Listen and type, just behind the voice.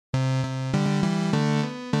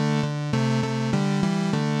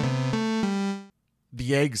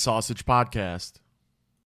The Egg Sausage Podcast.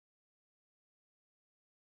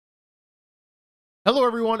 Hello,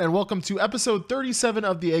 everyone, and welcome to episode 37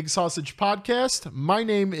 of the Egg Sausage Podcast. My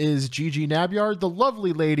name is Gigi Nabyard. The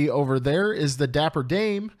lovely lady over there is the Dapper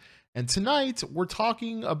Dame. And tonight, we're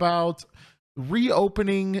talking about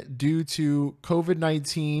reopening due to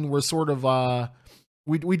COVID-19. We're sort of,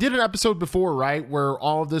 we did an episode before, right, where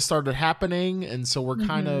all of this started happening. And so we're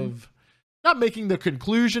kind of not making the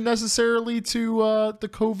conclusion necessarily to the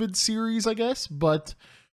COVID series, I guess, but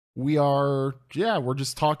we're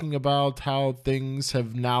just talking about how things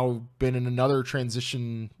have now been in another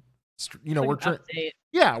transition. You know, we're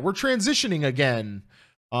transitioning again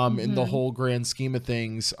in the whole grand scheme of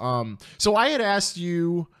things. So I had asked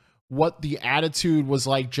you what the attitude was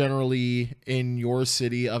like generally in your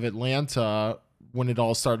city of Atlanta when it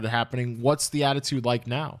all started happening. What's the attitude like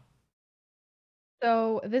now?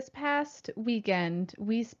 So this past weekend,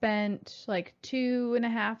 we spent like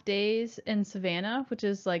 2.5 days in Savannah, which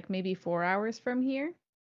is like maybe 4 hours from here.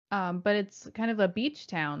 But it's kind of a beach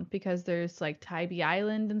town because there's like Tybee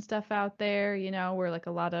Island and stuff out there, you know, where like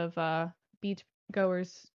a lot of beach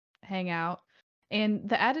goers hang out. And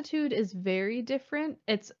the attitude is very different.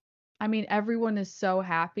 I mean, everyone is so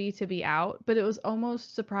happy to be out, but it was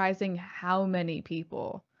almost surprising how many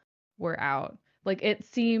people were out. Like it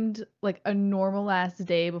seemed like a normal ass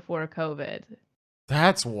day before COVID.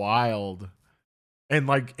 That's wild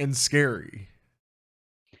and scary.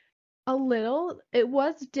 A little. It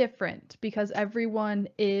was different because everyone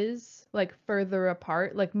is like further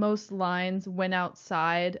apart. Like most lines went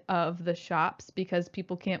outside of the shops because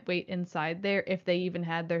people can't wait inside there if they even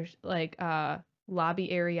had their lobby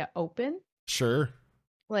area open. Sure.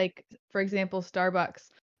 Like for example, Starbucks,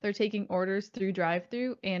 they're taking orders through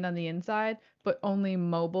drive-through and on the inside, but only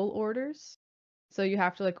mobile orders. So you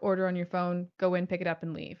have to like order on your phone, go in, pick it up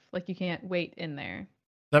and leave. Like you can't wait in there.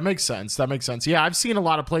 That makes sense. Yeah, I've seen a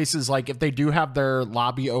lot of places like if they do have their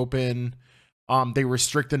lobby open, they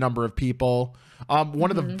restrict the number of people. One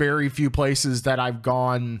of the very few places that I've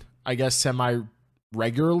gone, I guess, semi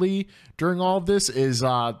regularly during all of this is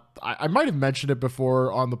I might have mentioned it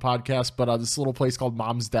before on the podcast, but this little place called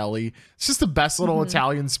Mom's Deli. It's just the best little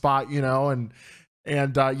Italian spot, you know, and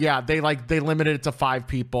yeah, they limited it to 5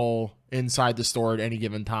 people inside the store at any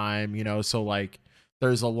given time, you know, so like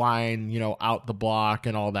there's a line, you know, out the block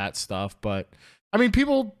and all that stuff. But I mean,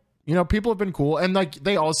 people have been cool. And like,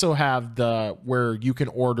 they also have where you can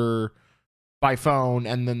order by phone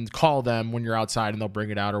and then call them when you're outside and they'll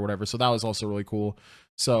bring it out or whatever. So that was also really cool.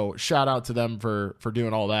 So shout out to them for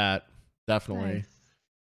doing all that. Definitely. Nice.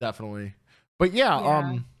 Definitely. But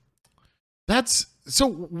yeah. That's so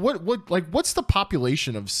what's the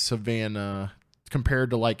population of Savannah compared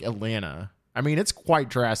to like Atlanta? I mean, it's quite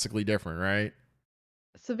drastically different, right?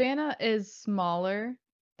 Savannah is smaller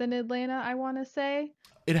than Atlanta, I want to say.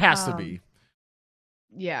 It has to be.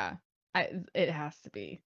 Yeah, it has to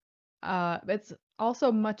be. It's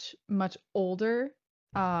also much, much older.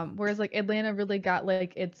 Whereas like Atlanta really got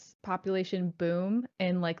like its population boom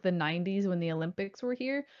in like the 90s when the Olympics were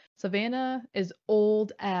here. Savannah is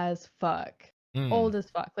old as fuck. Old as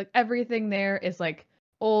fuck. Like everything there is like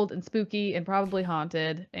old and spooky and probably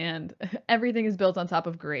haunted, and everything is built on top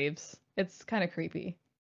of graves. It's kind of creepy.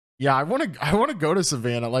 Yeah, I want to go to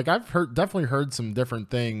Savannah. Like I've definitely heard some different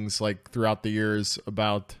things like throughout the years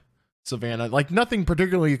about Savannah. Like nothing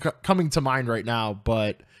particularly coming to mind right now,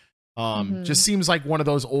 but just seems like one of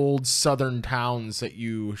those old southern towns that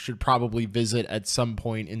you should probably visit at some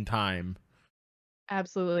point in time.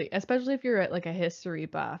 Absolutely, especially if you're at like a history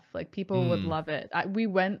buff, like people would love it. We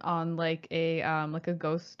went on like a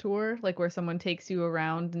ghost tour, like where someone takes you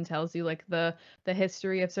around and tells you like the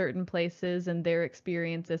history of certain places and their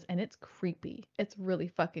experiences, and it's creepy. It's really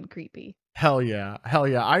fucking creepy. Hell yeah.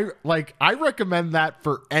 I recommend that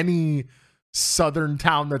for any southern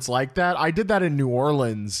town that's like that. I did that in New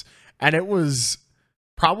Orleans, and it was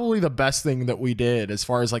probably the best thing that we did as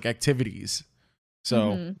far as like activities.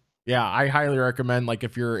 So yeah, I highly recommend, like,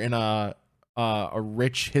 if you're in a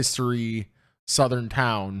rich history southern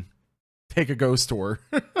town, take a ghost tour.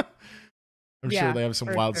 I'm sure they have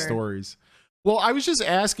some wild stories. Well, I was just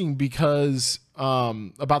asking because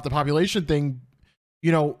about the population thing,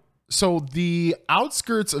 you know, so the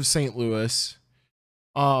outskirts of St. Louis,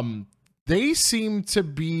 they seem to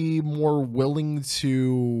be more willing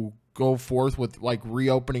to go forth with like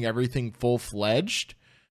reopening everything full-fledged.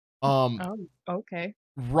 Oh, okay.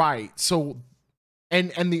 Right. So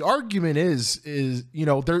and the argument is you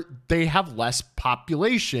know, they have less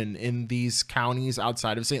population in these counties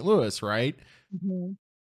outside of St. Louis, right?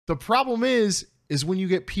 The problem is when you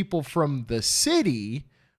get people from the city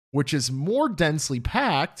which is more densely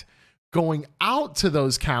packed, going out to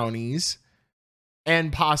those counties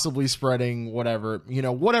and possibly spreading whatever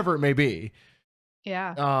it may be.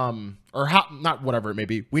 Yeah. Or how, not whatever it may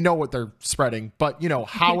be. We know what they're spreading, but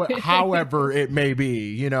however it may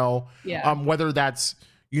be, Yeah. Whether that's,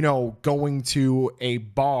 going to a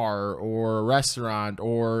bar or a restaurant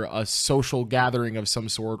or a social gathering of some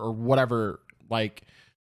sort or whatever. Like,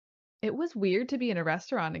 it was weird to be in a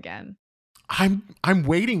restaurant again. I'm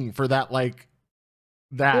waiting for that, like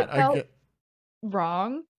that. It felt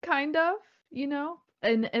wrong, kind of,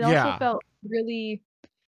 and it also felt really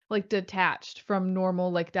like detached from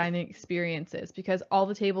normal like dining experiences because all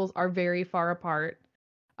the tables are very far apart.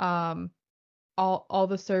 All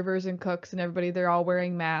the servers and cooks and everybody, they're all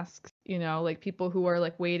wearing masks, like people who are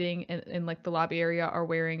like waiting in like the lobby area are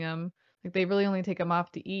wearing them. Like they really only take them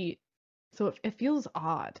off to eat. So it feels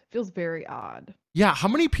odd. It feels very odd. Yeah. How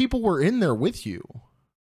many people were in there with you?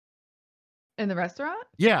 In the restaurant?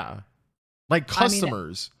 Yeah. Like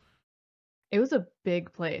customers. It was a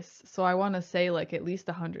big place. So I want to say like at least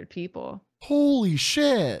 100 people. Holy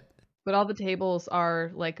shit. But all the tables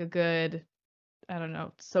are like a good, I don't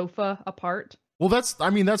know, sofa apart. Well, that's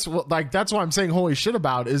what I'm saying holy shit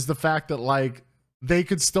about is the fact that like they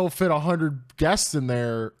could still fit 100 guests in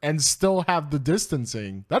there and still have the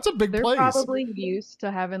distancing. That's a big place. They're probably used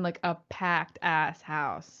to having like a packed ass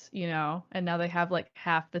house, and now they have like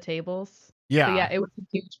half the tables. Yeah. So yeah, it was a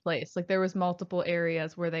huge place. Like there was multiple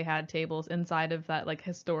areas where they had tables inside of that like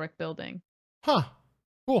historic building. Huh.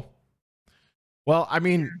 Cool. Well, I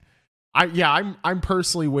mean, I'm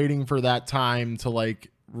personally waiting for that time to like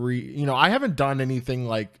I haven't done anything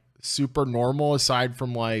like super normal aside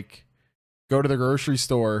from like go to the grocery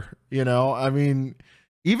store, I mean,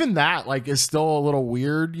 even that like is still a little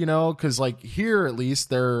weird, because like here at least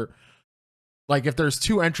they're like if there's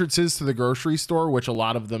two entrances to the grocery store, which a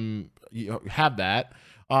lot of them have that,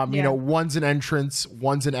 one's an entrance,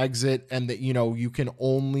 one's an exit, and that you can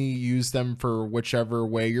only use them for whichever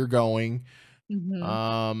way you're going.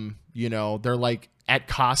 Mm-hmm. They're like at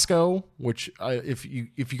Costco, which if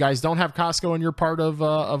you guys don't have Costco in your part of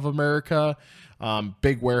America,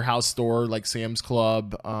 big warehouse store like Sam's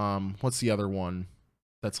Club. What's the other one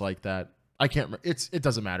that's like that? I can't remember. It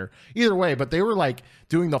doesn't matter either way, but they were like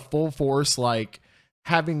doing the full force, like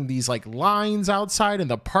having these like lines outside in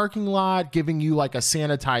the parking lot, giving you like a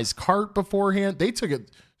sanitized cart beforehand. They took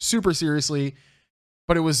it super seriously,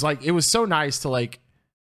 but it was so nice to like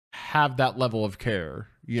have that level of care,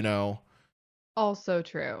 Also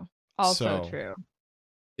true. True.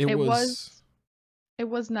 It was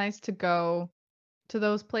nice to go to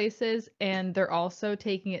those places, and they're also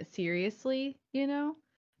taking it seriously,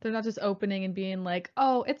 They're not just opening and being like,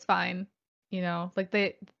 "Oh, it's fine."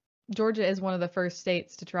 Like Georgia is one of the first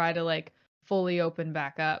states to try to like fully open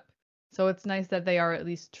back up. So it's nice that they are at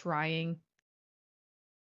least trying.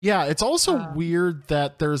 Yeah, it's also weird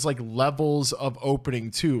that there's like levels of opening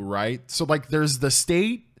too, right? So like there's the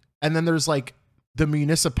state and then there's like the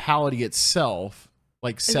municipality itself,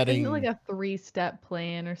 like setting like a 3-step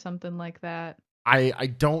plan or something like that. I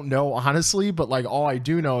don't know honestly, but like all I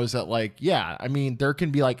do know is that like, yeah, I mean, there can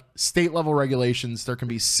be like state level regulations, there can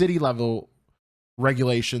be city level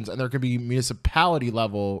regulations, and there can be municipality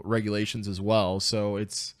level regulations as well. So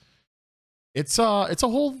it's a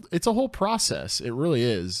whole process. It really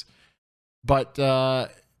is. But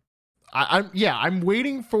I'm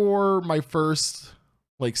waiting for my first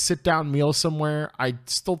like sit down meal somewhere. I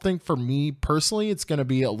still think for me personally, it's going to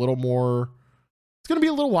be a little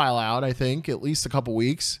while out. I think at least a couple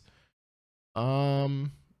weeks.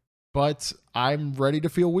 But I'm ready to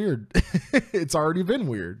feel weird. It's already been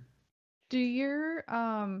weird. Do your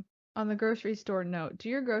on the grocery store note, do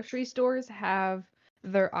your grocery stores have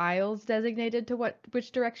their aisles designated to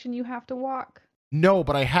which direction you have to walk? No,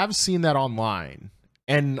 but I have seen that online,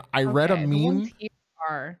 and I read a meme. The ones here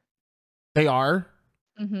are. They are?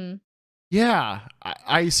 Mm-hmm. Yeah,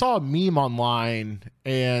 I saw a meme online,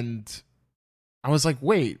 and I was like,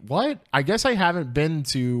 wait, what? I guess I haven't been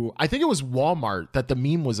to, I think it was Walmart that the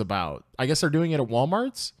meme was about. I guess they're doing it at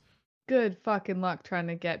Walmart's? Good fucking luck trying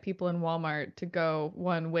to get people in Walmart to go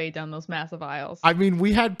one way down those massive aisles. I mean,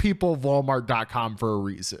 we had people of Walmart.com for a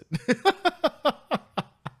reason.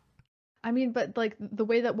 I mean, but like the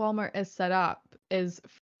way that Walmart is set up is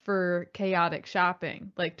for chaotic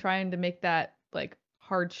shopping. Like trying to make that like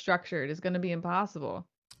hard structured is going to be impossible.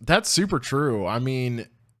 That's super true. I mean,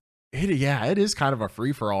 it is kind of a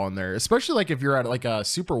free for all in there, especially like if you're at like a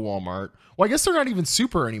super Walmart. Well, I guess they're not even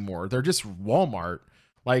super anymore. They're just Walmart.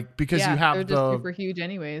 Like because you have they're just super huge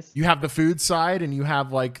anyways. You have the food side and you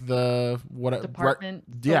have like the department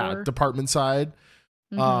store. Department side.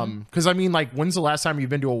 Mm-hmm. Because I mean, like, when's the last time you've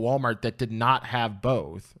been to a Walmart that did not have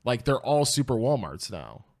both? Like, they're all super Walmarts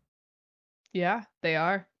now. Yeah, they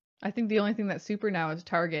are. I think the only thing that's super now is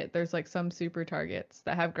Target. There's like some super Targets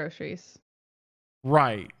that have groceries.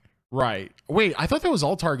 Right, right. Wait, I thought that was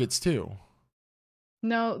all Targets too.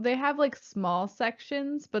 No, they have like small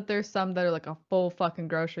sections, but there's some that are like a full fucking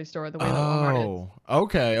grocery store the way that Walmart is. Oh,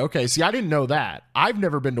 okay, okay. See, I didn't know that. I've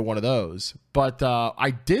never been to one of those, but I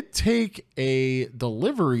did take a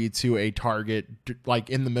delivery to a Target, like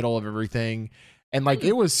in the middle of everything, and like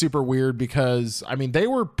it was super weird because I mean they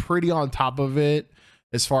were pretty on top of it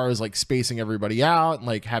as far as like spacing everybody out and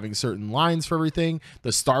like having certain lines for everything. The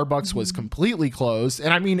Starbucks was Mhm. completely closed,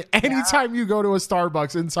 and I mean anytime you go to a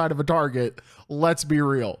Starbucks inside of a Target, let's be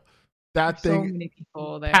real, that There's so thing many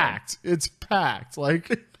people there. packed. It's packed.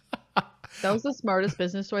 Like That was the smartest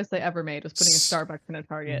business choice they ever made, was putting a Starbucks in a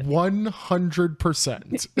Target.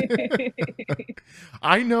 100%.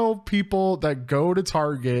 I know people that go to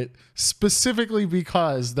Target specifically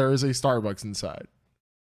because there is a Starbucks inside.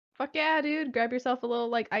 Fuck yeah, dude. Grab yourself a little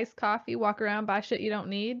like iced coffee, walk around, buy shit you don't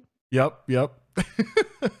need. Yep, yep.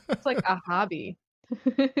 It's like a hobby.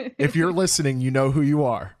 If you're listening, you know who you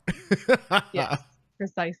are. Yes,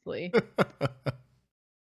 precisely.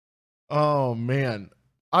 Oh man.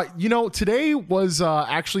 Today was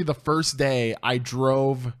actually the first day I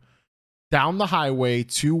drove down the highway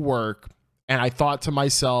to work, and I thought to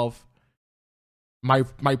myself, my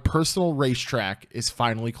personal racetrack is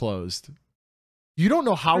finally closed. You don't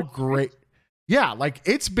know how great. Yeah, like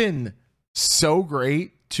it's been so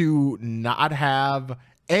great to not have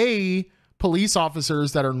A, police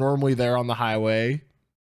officers that are normally there on the highway,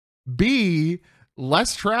 B,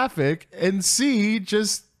 less traffic, and C,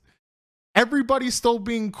 just everybody still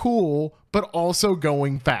being cool, but also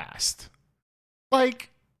going fast.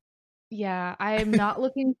 Like, Yeah, I am not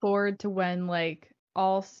looking forward to when like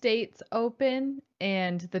all states open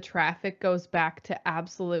and the traffic goes back to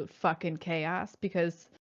absolute fucking chaos because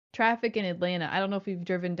traffic in Atlanta, I don't know if you've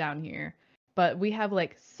driven down here, but we have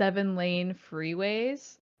like 7-lane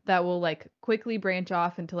freeways that will like quickly branch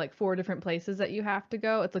off into like 4 different places that you have to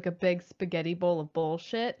go. It's like a big spaghetti bowl of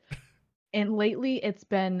bullshit. And lately it's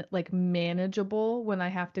been like manageable when I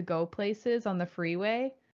have to go places on the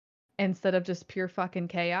freeway instead of just pure fucking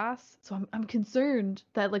chaos. So I'm concerned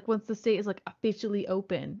that like once the state is like officially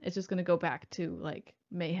open, it's just gonna go back to like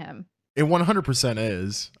mayhem. it 100%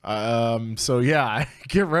 is. So yeah,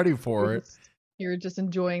 get ready for You're it. you're just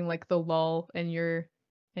enjoying like the lull in your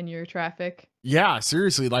traffic. Yeah,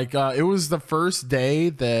 seriously, like it was the first day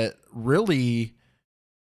that really,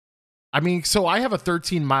 I mean, so I have a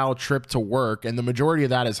 13-mile trip to work, and the majority of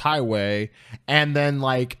that is highway. And then,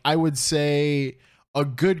 like, I would say a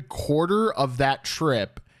good quarter of that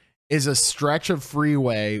trip is a stretch of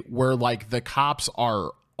freeway where, like, the cops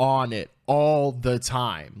are on it all the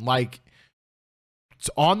time. Like,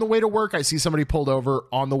 on the way to work, I see somebody pulled over.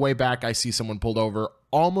 On the way back, I see someone pulled over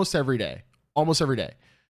almost every day. Almost every day.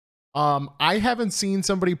 I haven't seen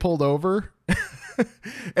somebody pulled over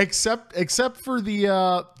except for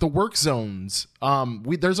the work zones.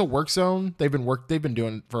 There's a work zone they've been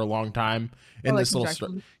doing it for a long time in Or like this little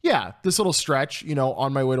construction. this little stretch,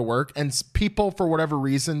 on my way to work, and people for whatever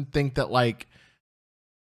reason think that like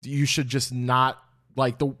you should just not,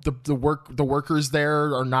 like, the workers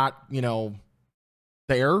there are not,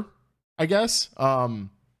 there, I guess.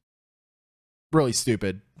 Really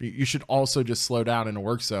stupid. You should also just slow down in a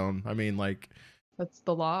work zone. I mean, like, That's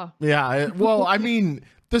the law. yeah, well, I mean,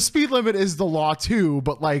 the speed limit is the law too,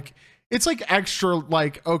 but like it's like extra,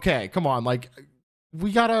 like, okay, come on, like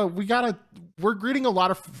we're getting a lot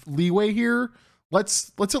of leeway here.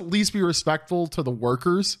 Let's at least be respectful to the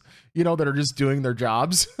workers, that are just doing their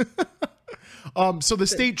jobs. So the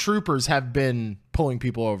state troopers have been pulling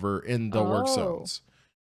people over in the work Oh. zones.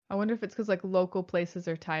 I wonder if it's because like local places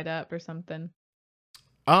are tied up or something.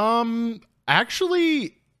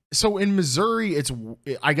 Actually, so in Missouri, it's,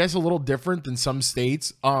 I guess, a little different than some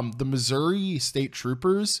states. The Missouri state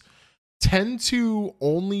troopers tend to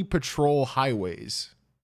only patrol highways.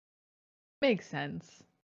 Makes sense.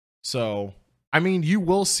 So, I mean, you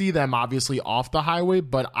will see them obviously off the highway,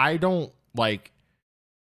 but I don't I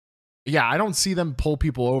don't see them pull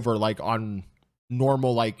people over like on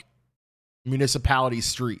normal, like, municipality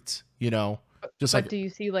streets, just But like, do you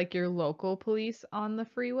see like your local police on the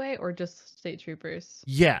freeway or just state troopers?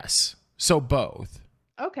 yes. So both.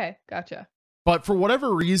 Okay, gotcha. But for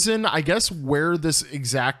whatever reason, I guess where this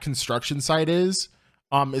exact construction site is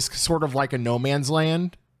sort of like a no man's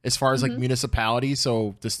land as far as like Mhm. municipality.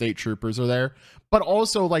 So the state troopers are there, but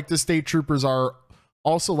also like the state troopers are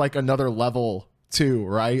also like another level too,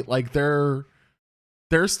 right? Like they're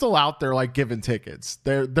they're still out there like giving tickets.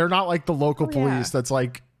 They're not like the local police that's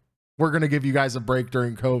like, we're going to give you guys a break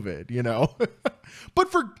during COVID, you know?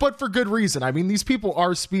 but for good reason. I mean, these people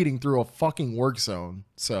are speeding through a fucking work zone.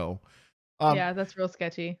 So yeah, that's real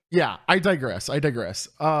sketchy. Yeah, I digress.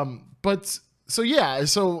 But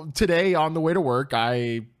so today on the way to work,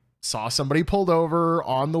 I saw somebody pulled over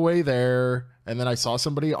on the way there, and then I saw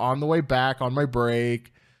somebody on the way back on my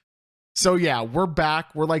break. So yeah, we're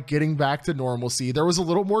back. We're like getting back to normalcy. There was a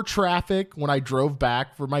little more traffic when I drove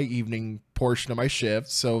back for my evening portion of my shift.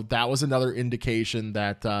 So that was another indication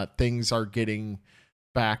that things are getting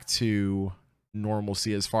back to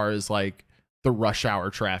normalcy as far as like the rush hour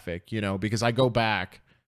traffic, you know, because I go back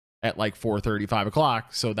at like 4:30, 5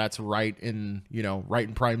 o'clock. So that's right in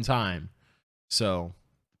prime time. So.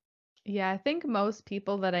 Yeah, I think most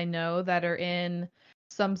people that I know that are in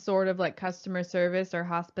some sort of like customer service or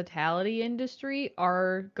hospitality industry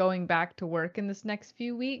are going back to work in this next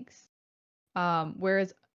few weeks.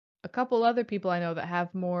 Whereas a couple other people I know that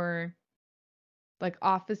have more like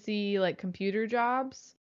officey, like computer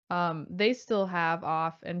jobs, they still have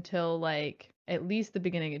off until like at least the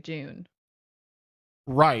beginning of June.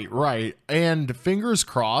 Right. And fingers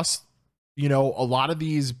crossed, you know, a lot of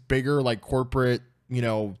these bigger like corporate, you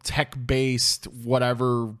know, tech-based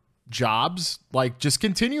whatever jobs, like just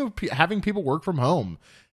continue having people work from home,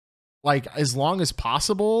 like as long as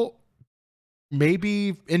possible,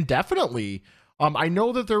 maybe indefinitely. I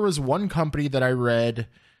know that there was one company that I read,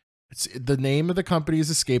 the name of the company is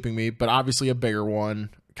escaping me, but obviously a bigger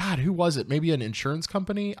one. God, who was it? Maybe an insurance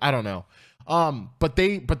company? I don't know. But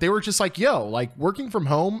they were just like, yo, like working from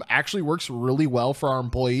home actually works really well for our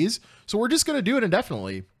employees, so we're just gonna do it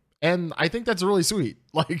indefinitely. And I think that's really sweet.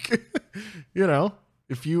 Like, you know,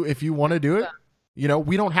 if you want to do it, you know,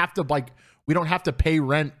 we don't have to pay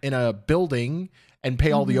rent in a building and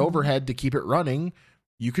pay all the overhead to keep it running.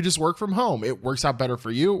 You could just work from home. It works out better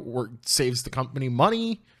for you. Saves the company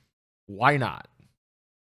money. Why not?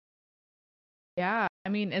 Yeah, I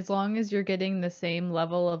mean, as long as you're getting the same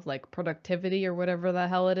level of like productivity or whatever the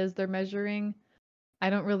hell it is they're measuring,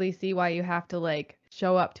 I don't really see why you have to like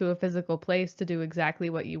show up to a physical place to do exactly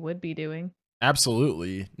what you would be doing.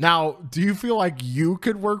 Absolutely. Now, do you feel like you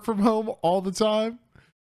could work from home all the time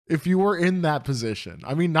if you were in that position?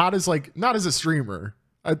 I mean, not as a streamer.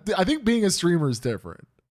 I think being a streamer is different.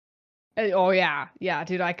 Oh yeah,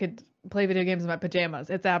 dude, I could play video games in my pajamas.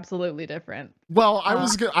 It's absolutely different. Well, I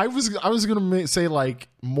was gonna say like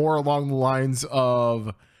more along the lines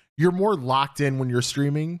of you're more locked in when you're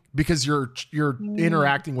streaming because you're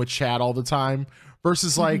interacting with chat all the time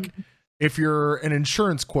versus like if you're an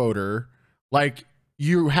insurance quoter, like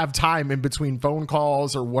you have time in between phone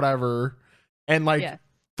calls or whatever. And like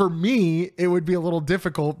for me, it would be a little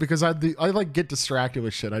difficult because I like get distracted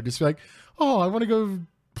with shit. I'd just be like, oh, I want to go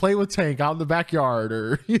play with Tank out in the backyard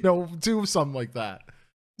or, you know, do something like that.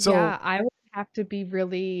 So yeah, I would have to be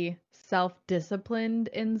really self-disciplined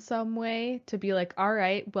in some way to be like, all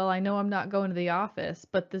right, well, I know I'm not going to the office,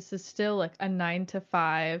 but this is still like a 9 to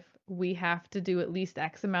 5. We have to do at least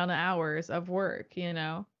X amount of hours of work, you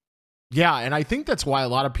know? Yeah, and I think that's why a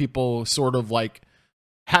lot of people sort of like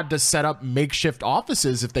had to set up makeshift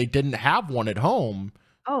offices if they didn't have one at home.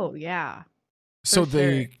 Oh, yeah. So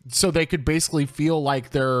they could basically feel like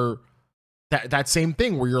they're that same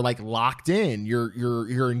thing where you're like locked in,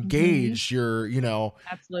 you're engaged, you're, you know,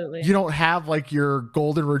 absolutely. You don't have like your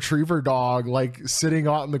golden retriever dog like sitting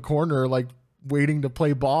out in the corner like waiting to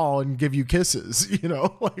play ball and give you kisses, you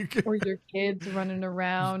know, like or your kids running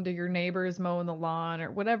around or your neighbors mowing the lawn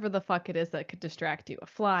or whatever the fuck it is that could distract you. A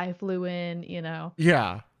fly flew in, you know.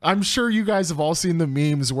 Yeah, I'm sure you guys have all seen the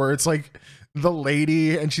memes where it's like the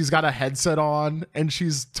lady and she's got a headset on and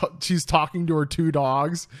she's talking to her two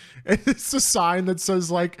dogs and it's a sign that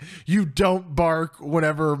says like, you don't bark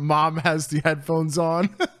whenever mom has the headphones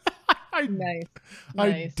on. Nice.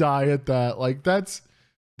 I die at that. Like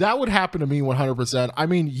that would happen to me 100%. I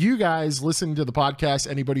mean, you guys listening to the podcast,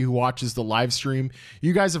 anybody who watches the live stream,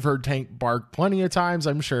 you guys have heard Tank bark plenty of times,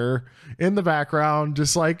 I'm sure, in the background,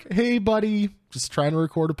 just like, hey buddy, just trying to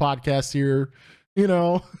record a podcast here, you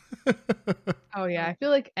know. Oh yeah, I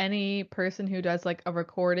feel like any person who does like a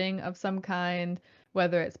recording of some kind,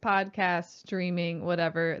 whether it's podcast, streaming,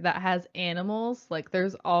 whatever, that has animals, like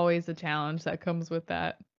there's always a challenge that comes with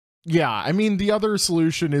that. Yeah, I mean, the other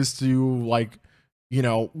solution is to like, you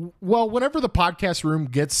know, well, whenever the podcast room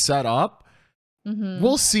gets set up,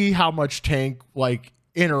 we'll see how much Tank like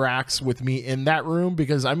interacts with me in that room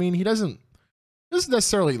because I mean, he doesn't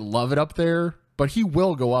necessarily love it up there, but he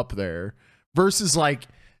will go up there versus like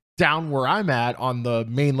down where I'm at on the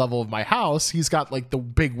main level of my house, he's got like the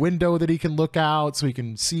big window that he can look out so he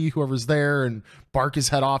can see whoever's there and bark his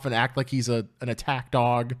head off and act like he's an attack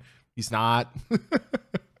dog. He's not.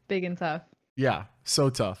 Big and tough. Yeah, so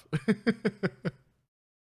tough. That's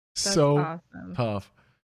So awesome. tough.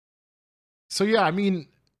 So yeah, I mean,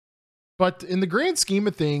 but in the grand scheme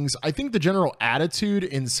of things, I think the general attitude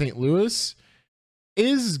in St. Louis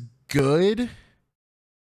is good.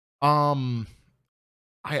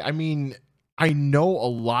 I mean, I know a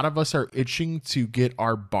lot of us are itching to get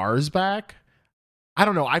our bars back. I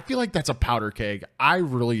don't know. I feel like that's a powder keg. I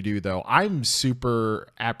really do, though. I'm super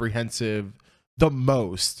apprehensive the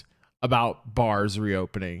most about bars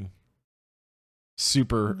reopening.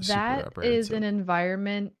 Super That is apprehensive. an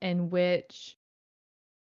environment in which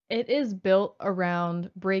it is built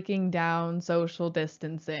around breaking down social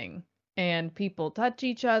distancing, and people touch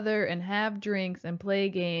each other and have drinks and play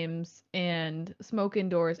games and smoke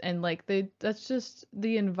indoors, and like that's just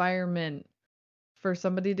the environment for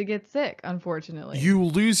somebody to get sick, unfortunately. You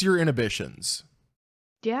lose your inhibitions.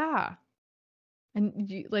 Yeah.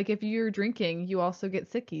 And like if you're drinking, you also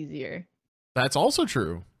get sick easier. That's also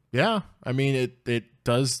true. Yeah. I mean, it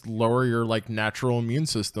does lower your like natural immune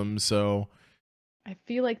system. So I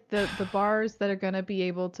feel like the bars that are going to be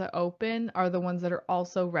able to open are the ones that are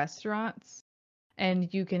also restaurants,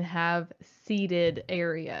 and you can have seated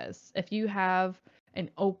areas. If you have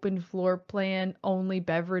an open floor plan only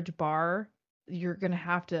beverage bar, you're going to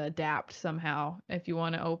have to adapt somehow if you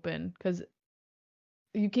want to open, cuz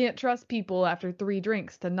you can't trust people after 3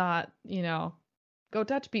 drinks to not, go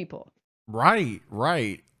touch people. right,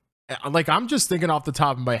 right. Like I'm just thinking off the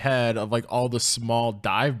top of my head of like all the small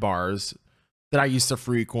dive bars that I used to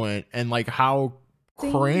frequent and like how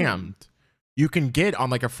Same. crammed you can get on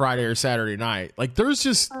like a Friday or Saturday night. Like there's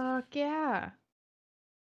just Fuck yeah.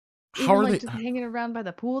 how Even are like they just hanging around by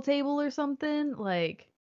the pool table or something, like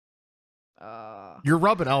uh you're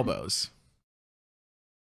rubbing elbows.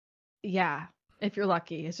 yeah, if you're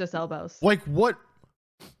lucky, it's just elbows. Like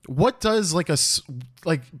what does like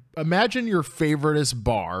like imagine your favoriteest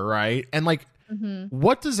bar, right? And like Mhm.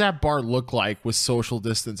 what does that bar look like with social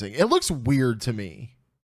distancing? It looks weird to me.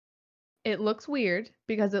 It looks weird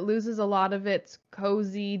because it loses a lot of its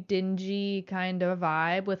cozy, dingy kind of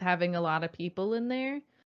vibe with having a lot of people in there.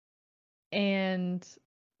 And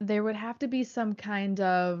there would have to be some kind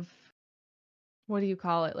of, what do you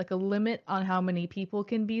call it? Like a limit on how many people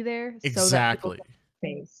can be there so that people Exactly.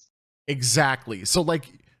 can space. Exactly. So like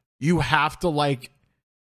you have to like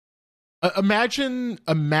imagine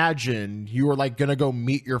you were like gonna go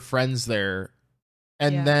meet your friends there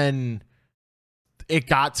and Yeah. then it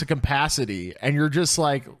got to capacity and you're just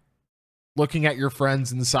like looking at your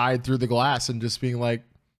friends inside through the glass and just being like,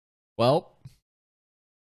 well,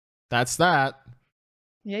 that's that.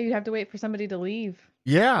 Yeah, you'd have to wait for somebody to leave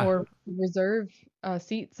Yeah. or reserve a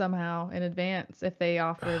seat somehow in advance if they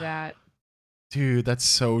offer that. Dude, that's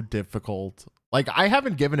so difficult. Like I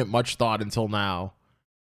haven't given it much thought until now.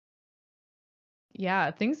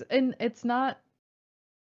 Yeah, things, and it's not,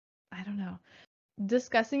 I don't know.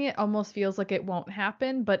 Discussing it almost feels like it won't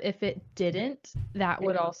happen, but if it didn't, that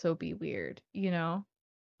would also be weird, you know?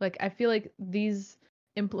 Like I feel like these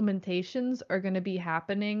implementations are going to be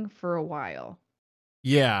happening for a while.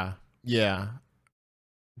 Yeah. Yeah.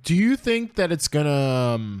 Do you think that it's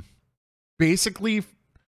gonna basically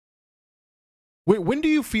when do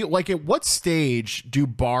you feel like at what stage do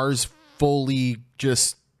bars fully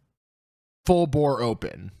just full bore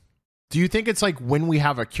open? Do you think it's like when we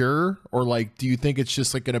have a cure or like do you think it's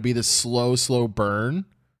just like going to be this slow burn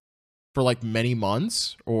for like many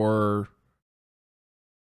months or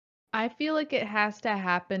I feel like it has to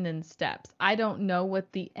happen in steps. I don't know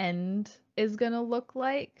what the end is going to look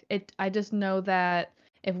like. I just know that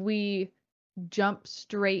if we jump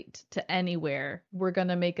straight to anywhere, we're going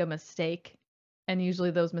to make a mistake. And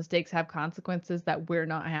usually those mistakes have consequences that we're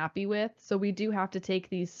not happy with. So we do have to take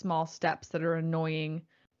these small steps that are annoying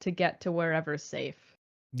to get to wherever's safe.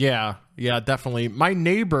 yeah, yeah, definitely. My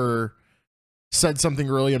neighbor said something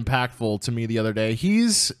really impactful to me the other day.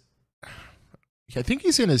 I think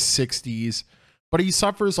he's in his 60s, but he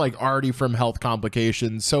suffers like already from health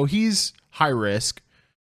complications, so he's high risk.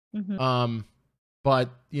 Mm-hmm. But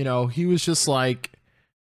you know, he was just like,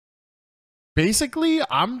 basically,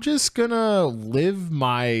 I'm just gonna live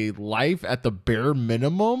my life at the bare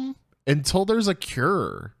minimum until there's a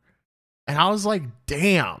cure. And I was like,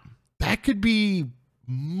 damn, that could be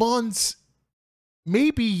months,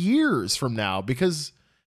 maybe years from now, because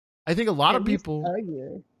I think a lot At of least people, a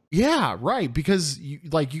year. Yeah, right. Because you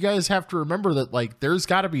guys have to remember that like there's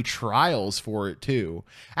got to be trials for it too.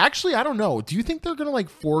 Actually, I don't know. Do you think they're gonna like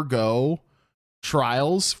forego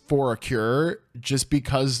trials for a cure just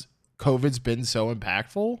because COVID's been so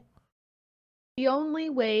impactful? The only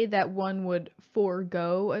way that one would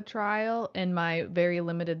forego a trial, in my very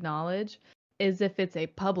limited knowledge, is if it's a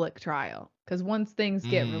public trial. Because once things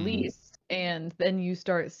get Mm, released, and then you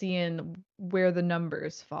start seeing where the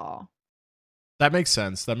numbers fall. that makes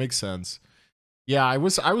sense. That makes sense. Yeah, I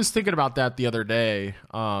was thinking about that the other day.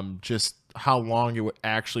 Just how long it would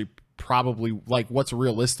actually probably like what's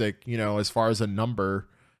realistic, as far as a number.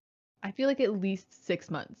 I feel like at least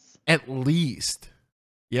 6 months. At least.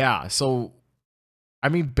 Yeah. So I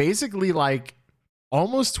mean basically like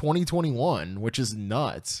almost 2021, which is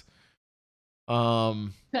nuts.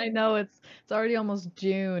 Um I know it's already almost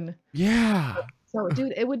June. yeah. So,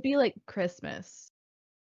 dude, it would be like Christmas.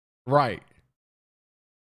 Right.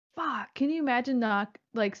 Fuck, can you imagine not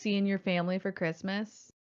like seeing your family for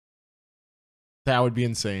Christmas? That would be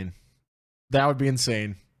insane. That would be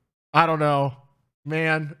insane. I don't know.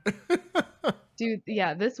 Man. Dude,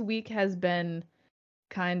 yeah, this week has been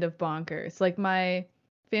kind of bonkers. Like my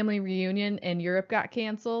family reunion in Europe got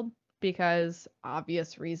canceled because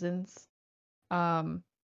obvious reasons. Um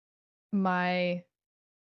my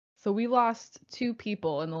so we lost two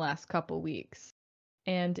people in the last couple weeks,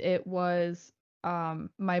 and it was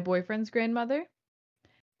my boyfriend's grandmother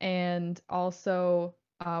and also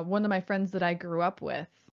one of my friends that I grew up with,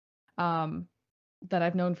 um that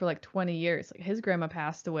I've known for like 20 years. Like his grandma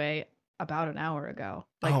passed away about an hour ago,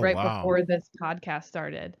 like Oh right wow. before this podcast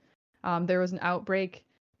started. There was an outbreak,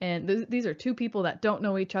 and these are two people that don't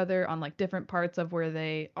know each other on like different parts of where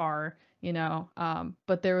they are,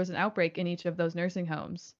 but there was an outbreak in each of those nursing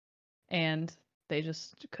homes, and they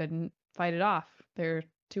just couldn't fight it off. They're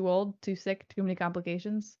too old, too sick, too many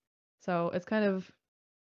complications. So it's kind of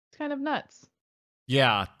nuts.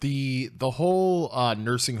 Yeah, the whole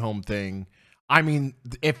nursing home thing. I mean,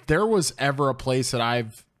 if there was ever a place that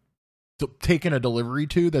I've taken a delivery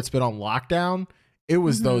to that's been on lockdown, it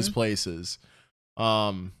was those Mhm. places.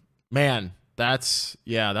 Um, man, that's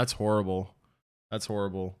horrible. That's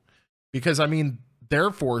horrible. Because I mean,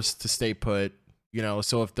 they're forced to stay put,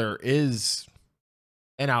 so if there is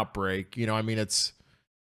an outbreak, I mean it's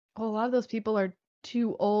Well, a lot of those people are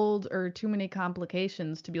too old or too many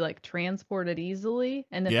complications to be like transported easily.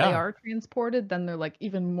 And if they yeah, are transported, then they're like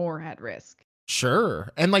even more at risk.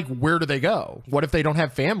 sure. And like where do they go? What if they don't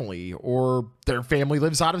have family or their family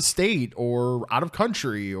lives out of state or out of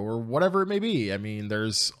country or whatever it may be? I mean,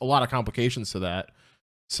 there's a lot of complications to that.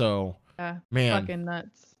 So, Yeah, man, fucking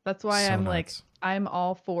nuts. That's why so I'm like, nuts. I'm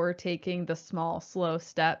all for taking the small, slow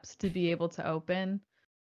steps to be able to open,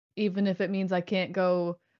 even if it means I can't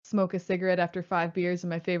go smoke a cigarette after 5 beers in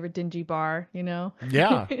my favorite dingy bar, you know?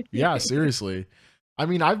 Yeah. Yeah, seriously. I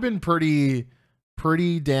mean, I've been pretty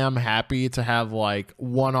damn happy to have like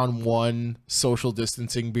one-on-one social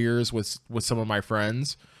distancing beers with some of my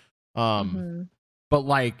friends. Um hmm but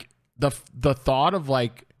like the thought of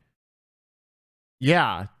like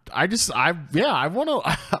yeah, I want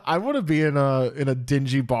to I want to be in a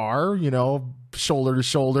dingy bar, shoulder to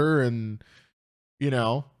shoulder and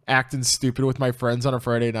acting stupid with my friends on a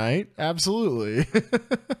Friday night. Absolutely.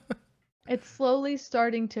 It's slowly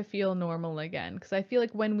starting to feel normal again because I feel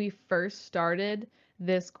like when we first started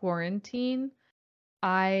this quarantine,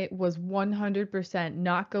 I was 100%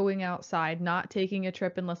 not going outside, not taking a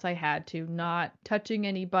trip unless I had to, not touching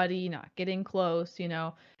anybody, not getting close, you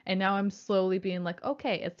know. And now I'm slowly being like,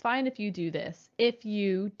 okay, it's fine if you do this. If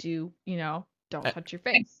you do, don't touch your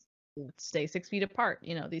face, stay 6 feet apart,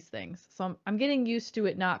 these things. So I'm getting used to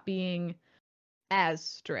it not being as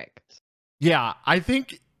strict. Yeah, I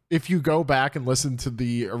think if you go back and listen to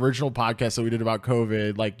the original podcast that we did about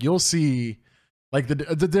COVID, like you'll see like the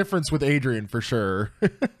difference with Adrian for sure.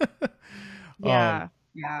 um Yeah.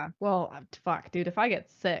 Yeah. Well, fuck, dude, if I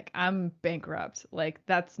get sick, I'm bankrupt. Like,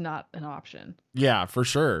 that's not an option. yeah, for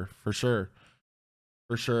sure. For sure.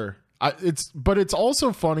 For sure. But it's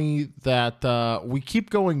also funny that we keep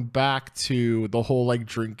going back to the whole like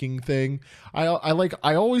drinking thing. I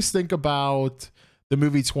always think about the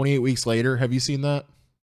movie 28 Weeks Later. Have you seen that?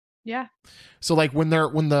 Yeah. So like when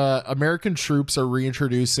the American troops are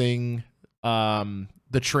reintroducing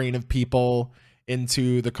the train of people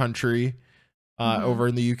into the country hmm over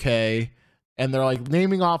in the UK, and they're like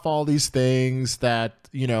naming off all these things that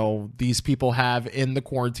these people have in the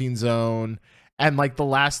quarantine zone, and like the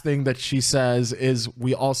last thing that she says is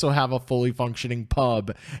we also have a fully functioning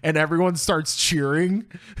pub, and everyone starts cheering.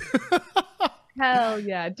 Hell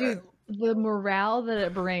yeah, dude. the morale that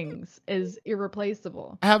it brings is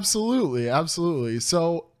irreplaceable. Absolutely, absolutely.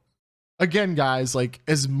 So again, guys, like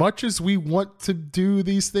as much as we want to do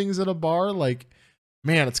these things at a bar, like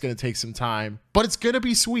man, it's gonna take some time, but it's gonna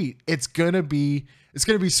be sweet. It's gonna be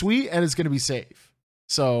sweet and it's gonna be safe.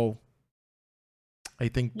 So I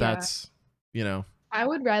think Yeah. that's, you know, I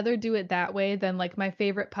would rather do it that way than like my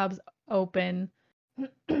favorite pubs open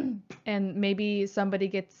and maybe somebody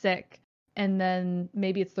gets sick and then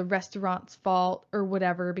maybe it's the restaurant's fault or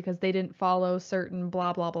whatever because they didn't follow certain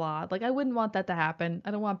blah blah blah. Like I wouldn't want that to happen.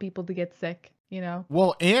 I don't want people to get sick, you know?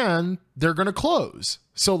 well, and they're gonna close.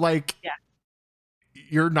 So like Yeah.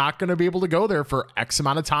 you're not gonna be able to go there for X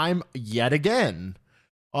amount of time yet again.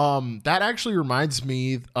 That actually reminds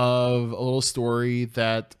me of a little story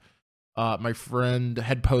that my friend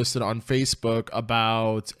had posted on Facebook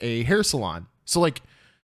about a hair salon. So like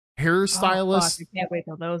hairstylists, I can't wait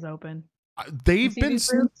till those open. they've You see been these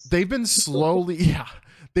groups? they've been slowly yeah,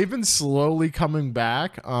 they've been slowly coming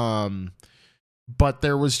back. But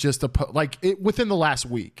there was just like it within the last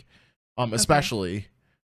week, especially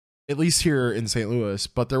at least here in St. Louis,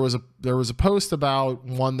 but there was a post about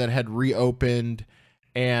one that had reopened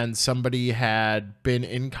and somebody had been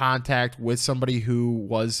in contact with somebody who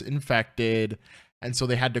was infected, and so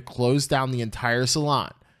they had to close down the entire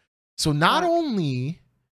salon. So not only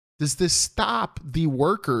does this stop the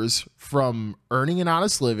workers from earning an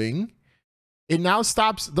honest living, it now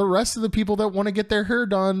stops the rest of the people that want to get their hair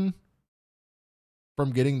done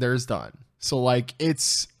from getting theirs done. So like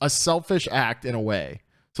it's a selfish act in a way.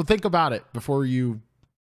 So think about it before you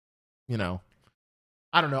know,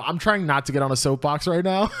 I don't know. I'm trying not to get on a soapbox right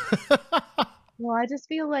now. Well, I just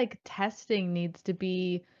feel like testing needs to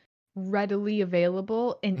be readily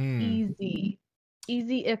available and easy.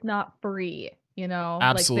 Easy if not free, you know?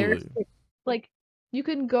 Absolutely. Like you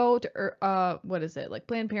can go to what is it? Like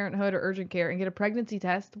Planned Parenthood or urgent care and get a pregnancy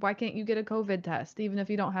test. Why can't you get a COVID test even if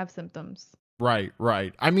you don't have symptoms? Right,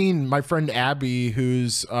 right. I mean, my friend Abby,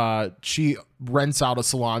 who's she rents out a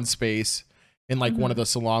salon space in like one of the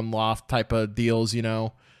salon loft type of deals, you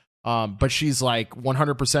know. But she's like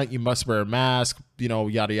 100% you must wear a mask, you know,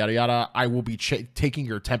 yada yada yada. I will be taking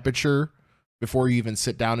your temperature before you even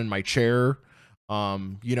sit down in my chair.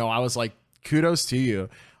 You know, I was like, kudos to you.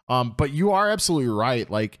 But you are absolutely right.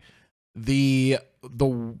 Like the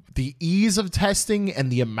ease of testing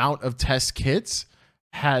and the amount of test kits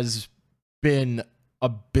has been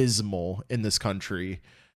abysmal in this country,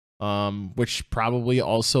 which probably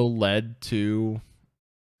also led to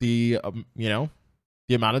the you know,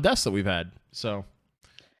 the amount of deaths that we've had. So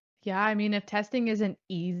yeah, I mean if testing isn't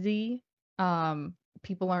easy,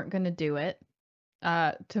 people aren't going to do it.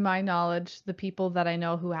 To my knowledge, the people that I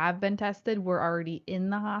know who have been tested were already in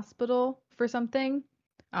the hospital for something,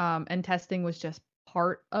 and testing was just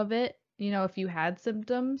part of it, you know, if you had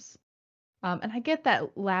symptoms. And I get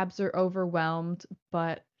that labs are overwhelmed,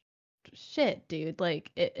 but shit, dude, like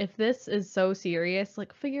if this is so serious,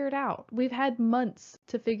 like figure it out. We've had months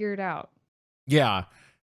to figure it out. yeah,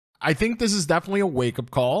 I think this is definitely a wake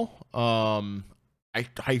up call.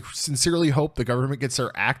 I sincerely hope the government gets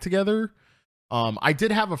their act together. I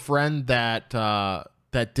did have a friend that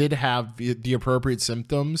did have the appropriate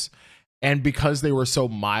symptoms, and because they were so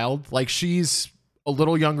mild, like she's a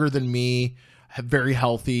little younger than me, very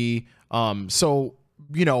healthy. So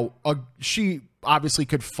you know, she obviously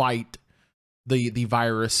could fight the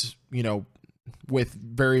virus, you know, with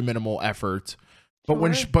very minimal effort. But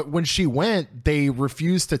when she went, they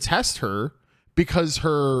refused to test her because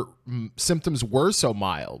her symptoms were so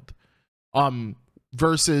mild.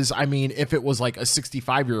 Versus, I mean, if it was like a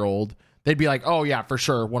 65-year-old, they'd be like, oh yeah, for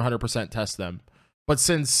sure, 100% test them. But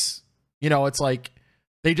since, you know, it's like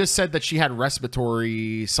they just said that she had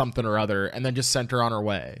respiratory something or other and then just sent her on her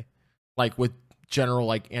way, like with general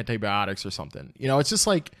like antibiotics or something. You know, it's just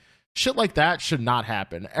like shit like that should not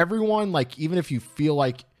happen. Everyone, like, even if you feel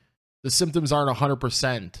like the symptoms aren't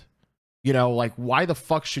 100%, you know, like why the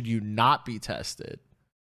fuck should you not be tested?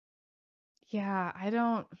 Yeah, I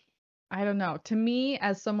don't know. To me,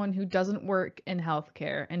 as someone who doesn't work in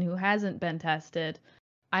healthcare and who hasn't been tested,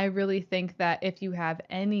 I really think that if you have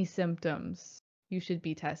any symptoms, you should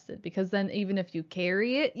be tested because then even if you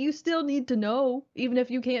carry it, you still need to know. Even if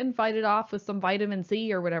you can't fight it off with some vitamin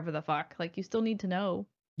C or whatever the fuck, like you still need to know.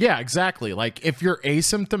 Yeah, exactly. Like if you're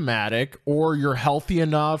asymptomatic or you're healthy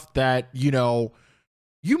enough that, you know,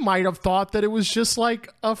 you might have thought that it was just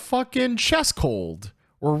like a fucking chest cold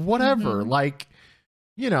or whatever. Like,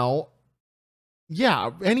 you know, yeah,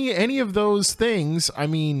 any of those things. I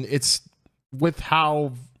mean, it's with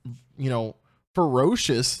how, you know,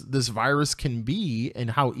 ferocious this virus can be and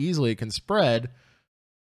how easily it can spread.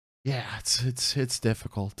 Yeah, it's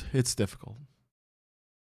difficult. It's difficult.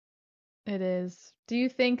 It is. Do you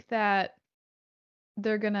think that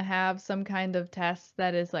they're gonna have some kind of test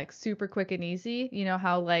that is like super quick and easy? You know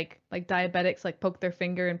how like diabetics like poke their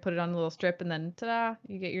finger and put it on a little strip and then ta-da,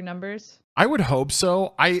 you get your numbers? I would hope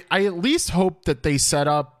so. I at least hope that they set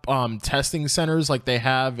up testing centers like they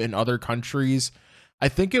have in other countries. I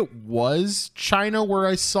think it was China where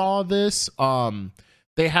I saw this.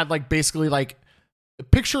 They had like basically like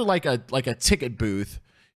picture like a ticket booth,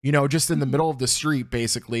 you know, just in the Mhm. middle of the street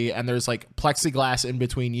basically, and there's like plexiglass in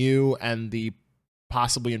between you and the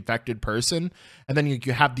possibly infected person, and then you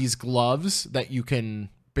have these gloves that you can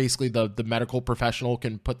basically the medical professional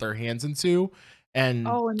can put their hands into and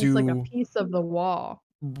Oh, and it's like a do piece of the wall.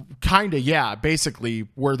 kind of, yeah, basically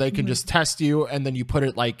where they can Mhm. just test you and then you put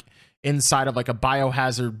it like inside of like a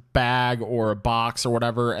biohazard bag or a box or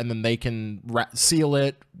whatever, and then they can seal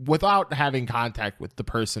it without having contact with the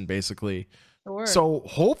person basically. Sure. So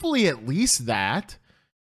hopefully at least that.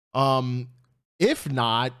 um if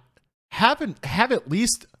not, have at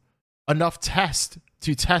least enough test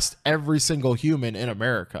to test every single human in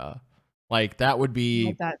America. Like that would God,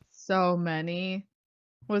 be, that's so many.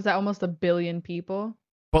 Was that almost a billion people?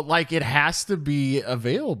 but like it has to be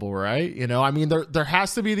available, right? You know, I mean there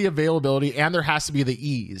has to be the availability and there has to be the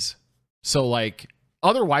ease. So like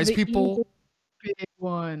otherwise The ease is people, a big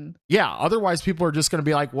one. yeah, otherwise people are just going to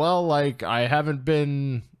be like, well, like I haven't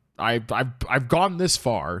been I've gone this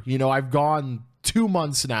far. You know, I've gone 2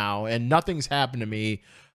 months now and nothing's happened to me.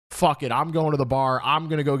 Fuck it. I'm going to the bar. I'm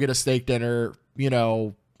going to go get a steak dinner, you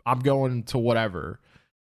know, I'm going to whatever.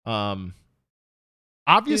 Um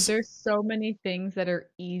Dude, obvious there's so many things that are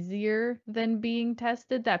easier than being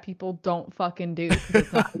tested that people don't fucking do because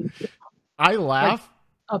it's not easy. I Like laugh.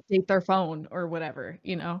 update their phone or whatever,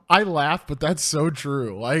 you know? I laugh, but that's so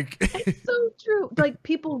true. Like, It's so true. Like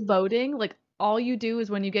people voting, like all you do is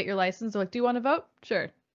when you get your license, they're like, "Do you want to vote?" Sure.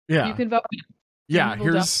 You yeah, can vote. Some yeah.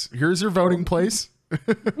 people don't. Here's your voting place.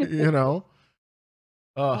 You know.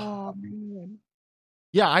 Uh, Oh man.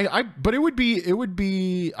 yeah. But it would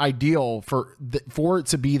be ideal for for it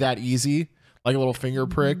to be that easy, like a little finger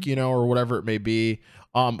prick, Mhm. you know, or whatever it may be.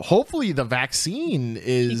 Hopefully the vaccine Cheek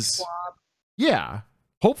is, swab. yeah.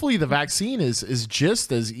 Hopefully the vaccine is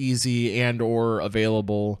just as easy and or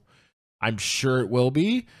available. I'm sure it will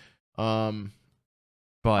be. Um,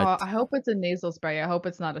 but I hope it's a nasal spray. I hope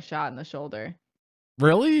it's not a shot in the shoulder.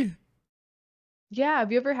 really. Yeah,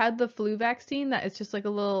 have you ever had the flu vaccine that it's just like a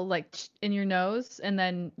little like in your nose and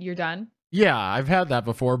then you're done? Yeah, I've had that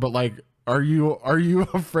before, but like, are you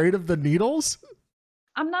afraid of the needles?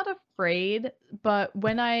 I'm not afraid, but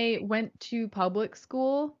when I went to public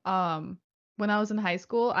school, when I was in high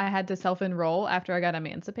school, I had to self-enroll after I got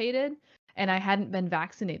emancipated, and I hadn't been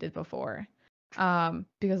vaccinated before,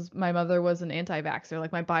 because my mother was an anti-vaxxer,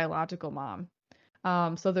 like my biological mom.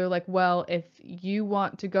 So they're like, well, if you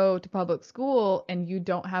want to go to public school and you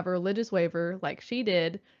don't have a religious waiver like she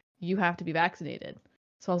did, you have to be vaccinated.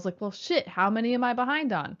 So I was like, well, shit, how many am I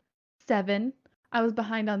behind on? 7. I was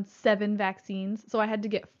behind on 7 vaccines. So I had to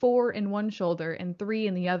get 4 in one shoulder and 3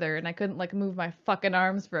 in the other. And I couldn't like move my fucking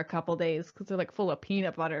arms for a couple days because they're like full of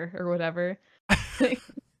peanut butter or whatever.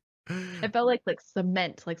 It felt like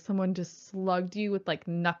cement, like someone just slugged you with like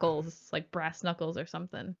knuckles, like brass knuckles or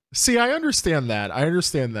something. See, I understand that. I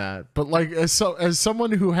understand that. But like as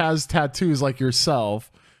someone who has tattoos like yourself,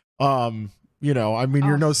 you know, I mean,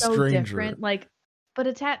 you're Oh, no so stranger. different. Like, but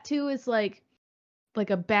a tattoo is like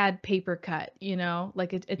a bad paper cut, you know?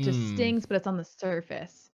 Like it just Hmm. stings, but it's on the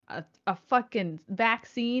surface. A fucking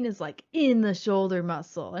vaccine is like in the shoulder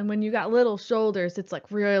muscle, and when you got little shoulders, it's like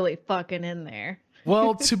really fucking in there.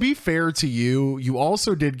 Well, to be fair to you, you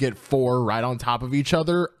also did get 4 right on top of each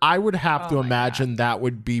other. I would have Oh to my god. imagine that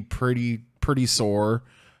would be pretty sore.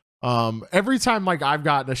 Every time like I've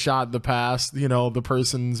gotten a shot in the past, you know, the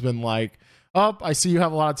person's been like, "Oh, I see you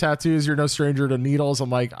have a lot of tattoos. You're no stranger to needles." I'm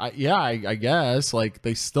like, "Yeah, I guess." Like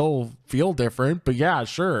they still feel different, but yeah,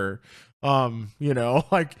 sure. You know,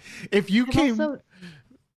 like if you I've came, also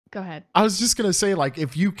go ahead. I was just gonna say, like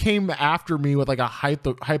if you came after me with like a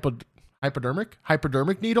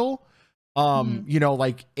hypodermic needle, Mhm. you know,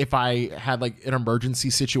 like if I had like an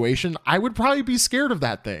emergency situation, I would probably be scared of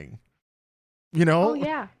that thing. You Oh know?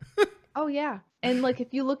 yeah. Oh yeah. And like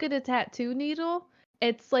if you look at a tattoo needle,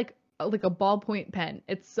 it's like a ballpoint pen.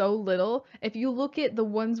 It's so little. If you look at the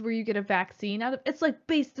ones where you get a vaccine out of, it's like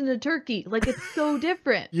based in a turkey. Like it's so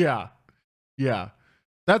different. Yeah. Yeah.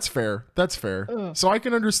 That's fair. That's fair. Ugh. So I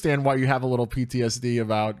can understand why you have a little PTSD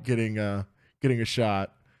about getting a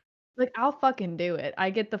shot. Like I'll fucking do it. I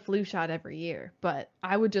get the flu shot every year, but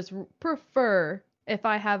I would just prefer if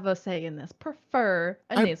I have a say in this, prefer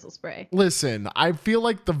a I nasal spray. listen, I feel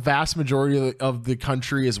like the vast majority of the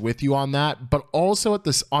country is with you on that, but also at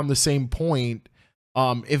this on the same point,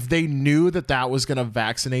 if they knew that that was going to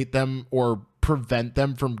vaccinate them or prevent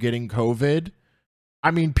them from getting COVID,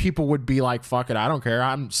 I mean, people would be like, "Fuck it, I don't care.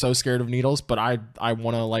 I'm so scared of needles, but I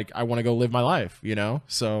want to I want to go live my life, you know?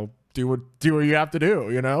 So do what you have to do,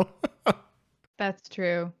 you know?" That's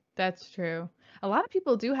true. That's true. A lot of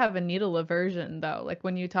people do have a needle aversion though. Like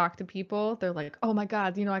when you talk to people, they're like, "Oh my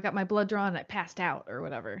God, I got my blood drawn and I passed out or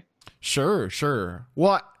whatever." Sure, sure.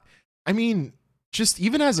 Well, I mean, just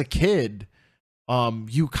even as a kid,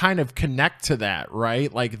 you kind of connect to that,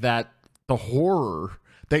 right? Like that the horror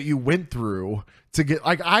that you went through to get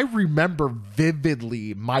like I remember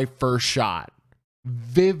vividly my first shot.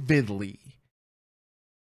 Vividly.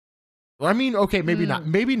 I mean, okay,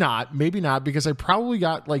 maybe not because I probably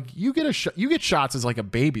got like you get shots as like a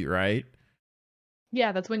baby, right?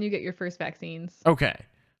 Yeah, that's when you get your first vaccines. Okay.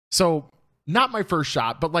 So, not my first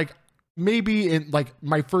shot, but like maybe in like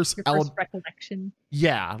my first Your first recollection.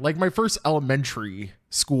 yeah, like my first elementary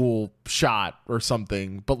school shot or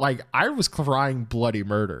something, but like I was crying bloody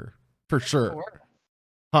murder for sure. For?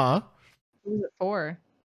 Huh? Who was it for?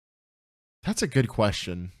 That's a good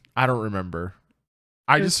question. I don't remember.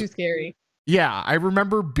 It was too scary. Yeah, I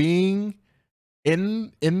remember being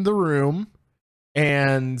in the room,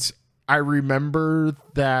 and I remember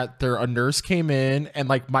that a nurse came in and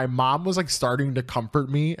like my mom was like starting to comfort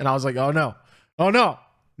me, and I was like, "Oh no. Oh no.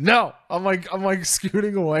 No." I'm like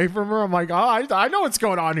scooting away from her. I'm like, "Oh, I know what's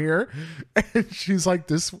going on here." And she's like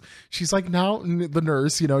now the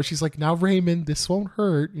nurse, she's like, "Now Raymond, this won't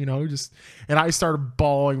hurt, just." And I started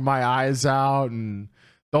bawling my eyes out and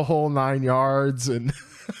the whole 9 yards and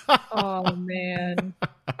Oh man.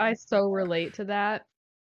 I so relate to that.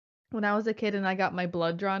 When I was a kid and I got my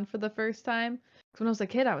blood drawn for the first time, because when I was a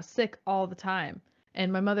kid, I was sick all the time.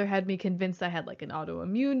 And my mother had me convinced I had like an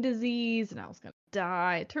autoimmune disease and I was going to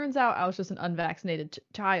die. It turns out I was just an unvaccinated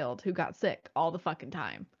child who got sick all the fucking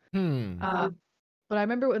time. But I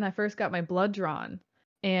remember when I first got my blood drawn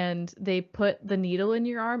and they put the needle in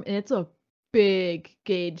your arm, and it's a big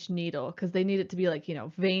gauge needle because they need it to be like,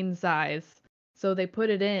 vein size. So they put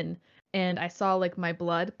it in and I saw like my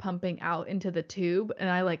blood pumping out into the tube and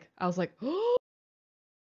I was like, oh,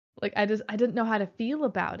 like I didn't know how to feel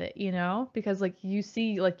about it, because like you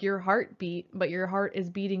see like your heartbeat, but your heart is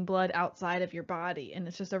beating blood outside of your body, and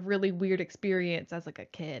it's just a really weird experience as like a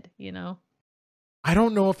kid. I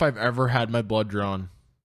don't know if I've ever had my blood drawn.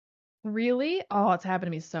 Really? Oh, it's happened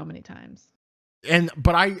to me so many times.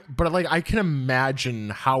 But I can imagine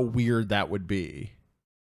how weird that would be.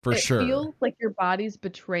 For sure. It feels like your body's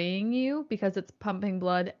betraying you because it's pumping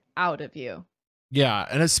blood out of you. Yeah,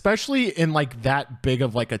 and especially in like that big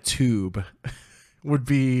of like a tube would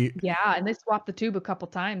be. Yeah, and they swap the tube a couple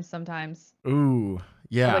times sometimes. Ooh,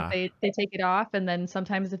 yeah. So, like they take it off, and then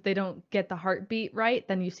sometimes if they don't get the heartbeat right,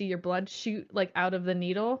 then you see your blood shoot like out of the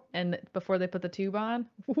needle, and before they put the tube on,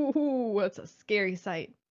 ooh, it's a scary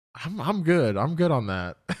sight. I'm good. I'm good on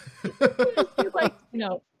that. You're like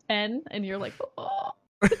 10, and you're like, oh.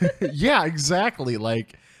 Yeah, exactly.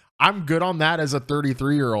 Like I'm good on that as a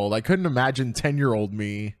 33-year-old. I couldn't imagine 10-year-old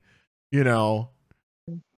me,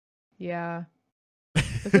 Yeah.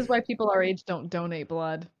 This is why people our age don't donate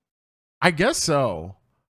blood. I guess so.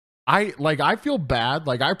 I feel bad.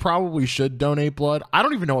 Like I probably should donate blood. I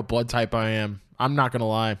don't even know what blood type I am. I'm not gonna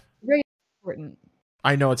lie. Very important.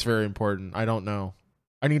 I know it's very important. I don't know.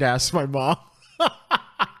 I need to ask my mom.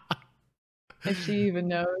 If she even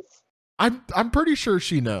knows. I'm pretty sure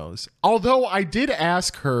she knows. Although I did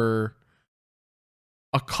ask her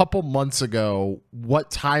a couple months ago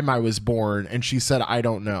what time I was born, and she said I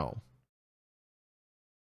don't know.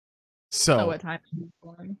 So what time she was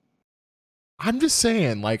born? I'm just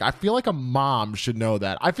saying, like, I feel like a mom should know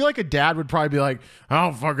that. I feel like a dad would probably be like, I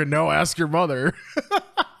don't fucking know, ask your mother.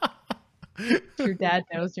 Your dad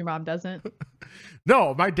knows, your mom doesn't?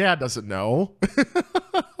 No, my dad doesn't know.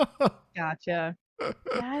 Gotcha.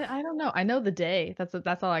 Yeah, I don't know. I know the day.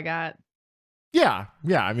 That's all I got. Yeah.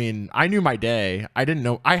 I mean, I knew my day. I didn't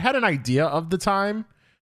know. I had an idea of the time.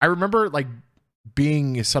 I remember like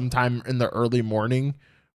being sometime in the early morning,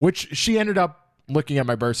 which she ended up looking at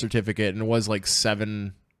my birth certificate and it was like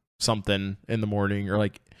 7 something in the morning or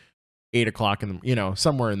like 8 o'clock in the,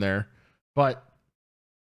 somewhere in there. But,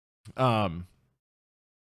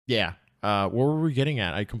 yeah. What were we getting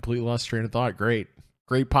at? I completely lost train of thought. Great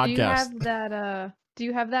podcast. Do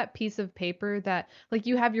you have that piece of paper that like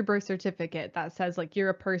you have your birth certificate that says like you're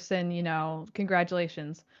a person,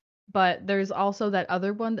 congratulations. But there's also that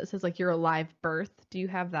other one that says like you're a live birth. Do you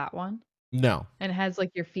have that one? No. and has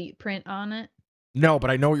like your feet print on it. No, but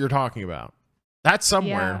I know what you're talking about. That's Yeah.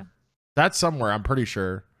 somewhere. That's somewhere, I'm pretty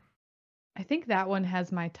sure. I think that one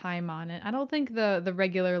has my time on it. I don't think the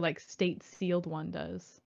regular like state sealed one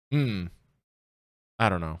does. Hmm. I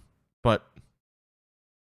don't know. But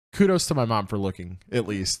kudos to my mom for looking, at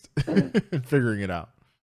least, and figuring it out.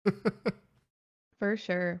 For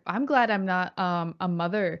sure. I'm glad I'm not a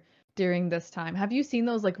mother during this time. Have you seen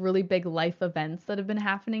those like really big life events that have been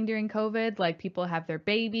happening during COVID? Like people have their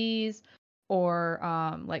babies or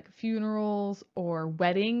like funerals or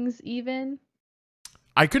weddings even?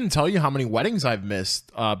 I couldn't tell you how many weddings I've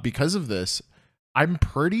missed because of this. I'm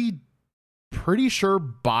pretty sure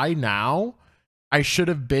by now I should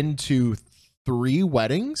have been to 3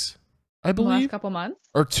 weddings, I In the last believe. couple months?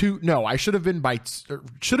 Or 2. No, I should have been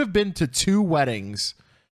should have been to 2 weddings,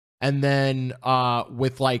 and then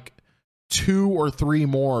with like 2 or 3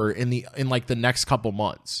 more in like the next couple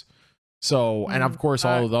months. So, and of course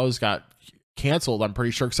all of those got canceled, I'm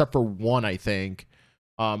pretty sure, except for one, I think,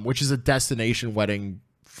 which is a destination wedding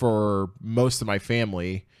for most of my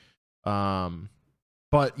family.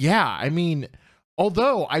 But yeah, I mean,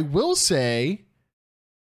 although I will say,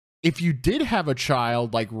 if you did have a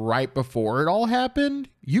child like right before it all happened,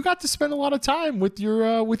 you got to spend a lot of time with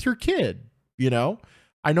your kid, you know?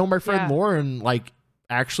 I know my friend Yeah. Lauren like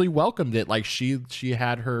actually welcomed it. Like she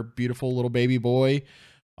had her beautiful little baby boy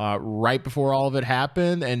right before all of it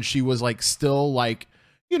happened, and she was like still like,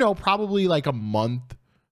 you know, probably like a month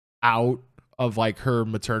out of like her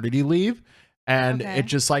maternity leave, and Okay. it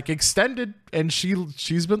just like extended, and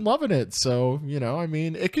she's been loving it. So, you know, I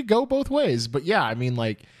mean, it could go both ways. But yeah, I mean,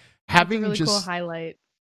 like That's a having really cool just highlight.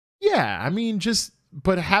 yeah, I mean, just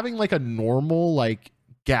but having like a normal like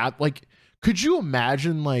gap, like could you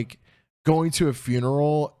imagine like going to a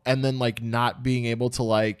funeral and then like not being able to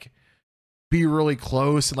like be really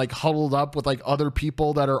close and like huddled up with like other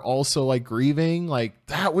people that are also like grieving? Like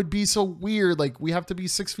that would be so weird. Like we have to be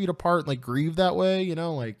 6 feet apart and like grieve that way, you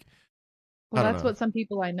know? Like I Well, don't that's know. what some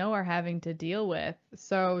people I know are having to deal with.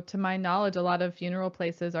 So, to my knowledge, a lot of funeral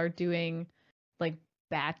places are doing like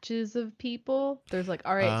batches of people. There's like,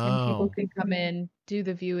 all right, 10 people Oh, can come in, do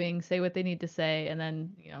the viewing, say what they need to say, and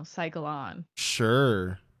then, cycle on.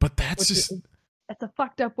 sure. But that's Which just is That's a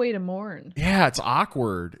fucked up way to mourn. yeah, it's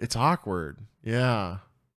awkward. It's awkward. Yeah.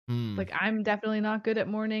 Hmm. Like, I'm definitely not good at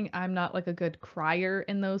mourning. I'm not like a good crier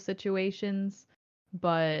in those situations,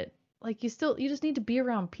 but like you just need to be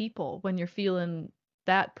around people when you're feeling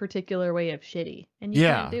that particular way of shitty, and you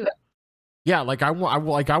can't Yeah. do it. Yeah, like I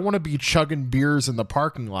want to be chugging beers in the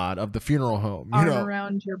parking lot of the funeral home, you Arm know.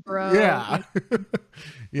 around your bro. Yeah. Yeah.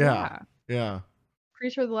 Yeah. Yeah.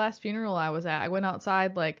 Pretty sure the last funeral I was at, I went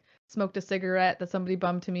outside, like smoked a cigarette that somebody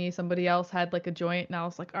bummed to me. Somebody else had like a joint, and I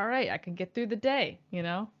was like, all right, I can get through the day, you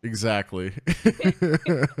know? Exactly.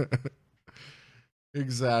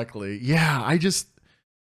 Exactly. Yeah, I just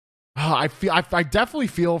I definitely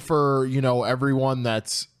feel for, you know, everyone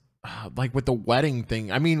that's like with the wedding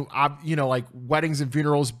thing. I mean, you know, like weddings and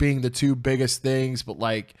funerals being the two biggest things, but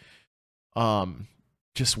like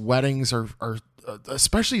just weddings are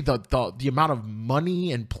especially the amount of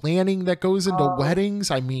money and planning that goes into Oh, weddings.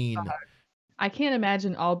 I mean, I can't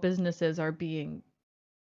imagine all businesses are being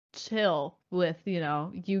chill with,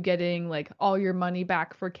 you getting like all your money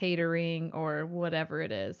back for catering or whatever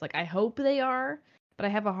it is. Like, I hope they are, but I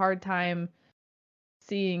have a hard time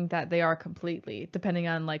seeing that they are completely, depending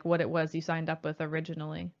on like what it was you signed up with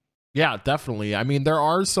originally. yeah, definitely. I mean, there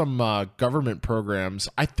are some government programs.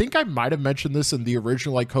 I think I might have mentioned this in the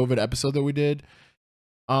original like COVID episode that we did.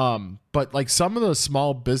 But like some of the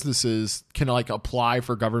small businesses can like apply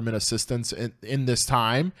for government assistance in this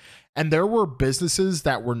time. And there were businesses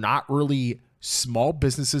that were not really small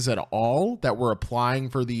businesses at all that were applying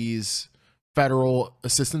for these federal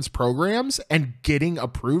assistance programs and getting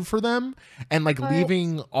approved for them, and like But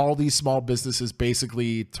leaving all these small businesses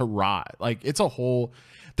basically to rot. Like it's a whole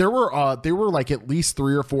there were like at least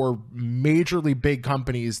 3 or 4 majorly big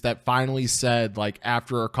companies that finally said, like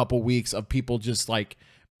after a couple weeks of people just like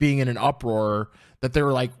being in an uproar, that they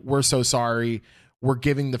were like, we're so sorry, we're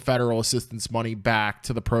giving the federal assistance money back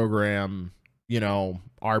to the program, you know,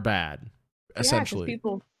 our bad, yeah, because essentially.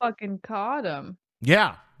 people fucking caught them.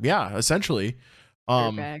 Yeah, yeah, essentially.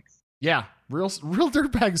 Um, Dirtbags. yeah, real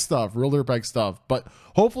dirtbag stuff, real dirtbag stuff. But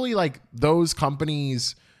hopefully, like those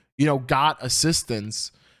companies, you know, got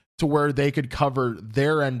assistance to where they could cover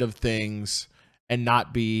their end of things and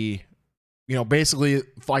not be, you know, basically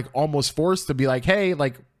like almost forced to be like, hey,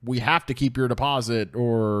 like we have to keep your deposit,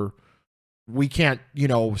 or we can't, you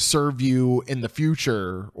know, serve you in the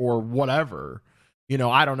future or whatever.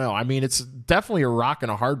 I don't know. I mean, it's definitely a rock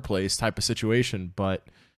and a hard place type of situation, but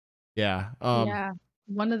yeah. Yeah.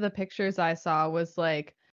 One of the pictures I saw was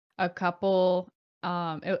like a couple.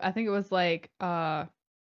 I think it was like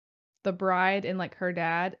the bride and like her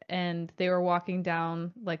dad, and they were walking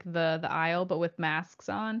down like the aisle, but with masks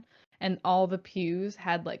on, and all the pews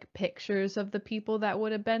had like pictures of the people that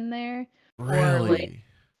would have been there, or like Really?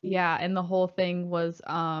 yeah, and the whole thing was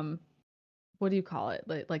what do you call it?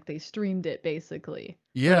 Like they streamed it basically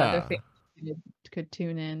so that their Yeah. families could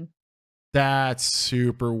tune in. That's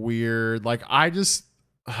super weird. Like I just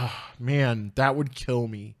man, that would kill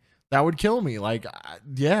me. That would kill me. Like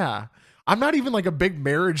yeah. I'm not even like a big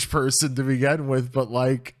marriage person to begin with, but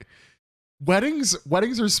like weddings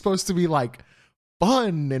are supposed to be like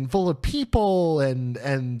fun and full of people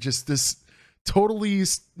and just this totally,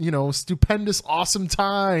 stupendous awesome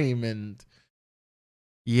time and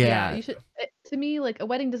Yeah, yeah. you should. To me, like a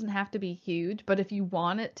wedding doesn't have to be huge, but if you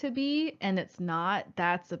want it to be and it's not,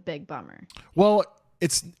 that's a big bummer. Well,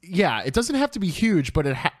 it doesn't have to be huge, but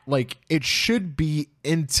like it should be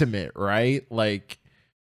intimate, right? Like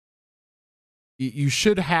you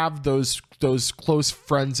should have those close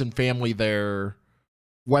friends and family there,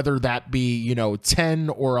 whether that be 10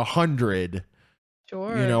 or 100.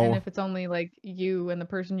 Sure. You And know, if it's only like you and the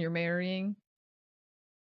person you're marrying,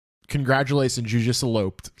 congratulations, you just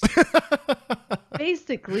eloped.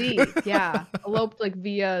 basically, yeah, eloped like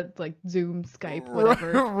via like Zoom, Skype,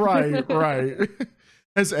 whatever. Right.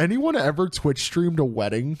 Has anyone ever Twitch streamed a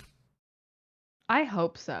wedding? I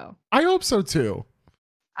hope so. I hope so too.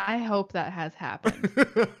 I hope that has happened.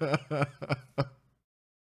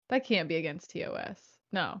 That can't be against TOS.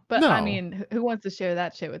 No, but I No. mean, who wants to share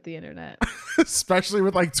that shit with the internet? Especially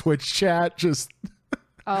with like Twitch chat, just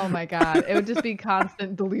Oh my God. It would just be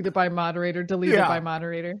constant deleted by moderator, deleted Yeah. by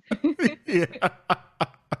moderator. yeah.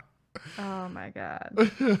 Oh my God.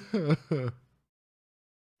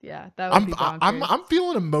 Yeah, that would be bonkers. I'm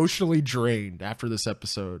feeling emotionally drained after this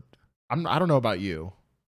episode. I don't know about you,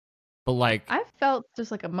 but like, I've felt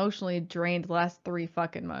just like emotionally drained the last 3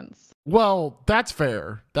 fucking months. well, that's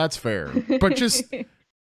fair. That's fair. But just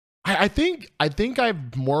I think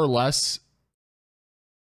I've more or less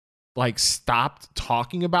like stopped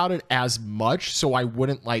talking about it as much so I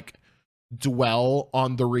wouldn't like dwell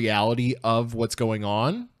on the reality of what's going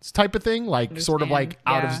on type of thing, like sort of like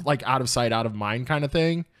out of sight, out of mind kind of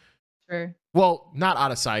thing. Sure. Well, not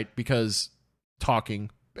out of sight because talking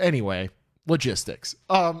anyway, logistics.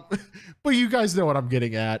 But you guys know what I'm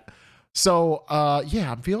getting at. So,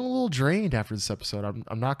 yeah, I'm feeling a little drained after this episode.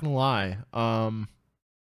 I'm not going to lie.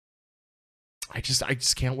 I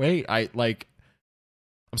just can't wait. I'm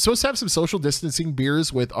supposed to have some social distancing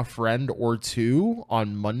beers with a friend or two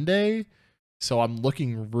on Monday. So I'm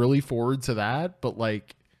looking really forward to that. But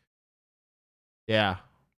like, yeah,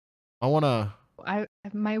 I want to.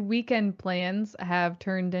 My weekend plans have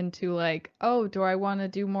turned into like, oh, do I want to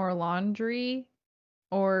do more laundry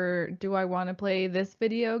or do I want to play this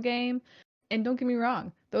video game? And don't get me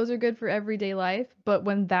wrong, those are good for everyday life, but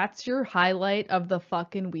when that's your highlight of the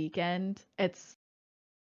fucking weekend, it's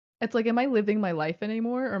like, am I living my life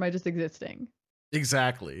anymore or am I just existing?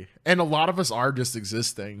 Exactly. And a lot of us are just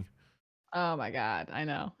existing. Oh my God, I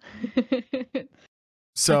know.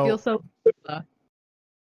 So I feel so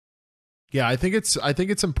yeah, I think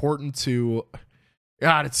it's important to,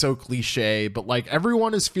 God, it's so cliche, but like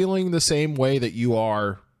everyone is feeling the same way that you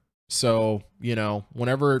are. So,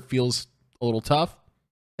 whenever it feels a little tough,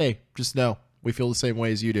 hey, just know we feel the same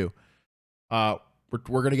way as you do. We're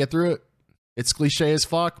going to get through it. It's cliche as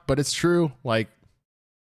fuck, but it's true. Like,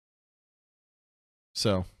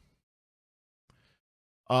 so,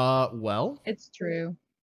 well, it's true.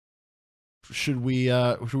 should we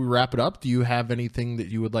wrap it up? Do you have anything that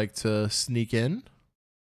you would like to sneak in?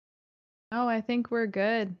 Oh, I think we're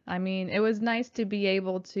good. I mean, it was nice to be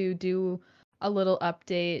able to do a little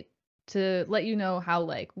update to let you know how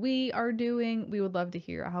like we are doing. We would love to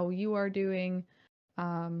hear how you are doing.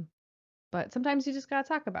 But sometimes you just gotta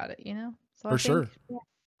talk about it, So For sure. Yeah,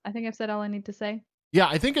 I think I've said all I need to say. Yeah,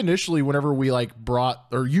 I think initially whenever we like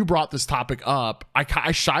you brought this topic up,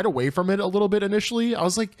 I shied away from it a little bit initially. I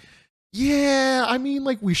was like, yeah, I mean,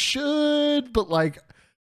 like we should, but like,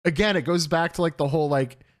 again, it goes back to like the whole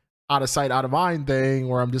like out of sight, out of mind thing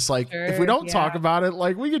where I'm just like, if we don't talk about it,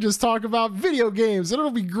 like we could just talk about video games and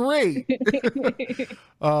it'll be great.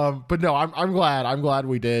 But no, I'm glad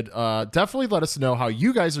we did. Definitely let us know how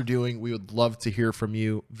you guys are doing. We would love to hear from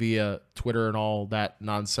you via Twitter and all that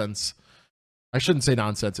nonsense. I shouldn't say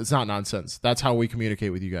nonsense. It's not nonsense. That's how we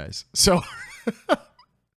communicate with you guys. So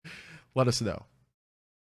let us know.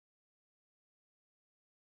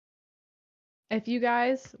 If you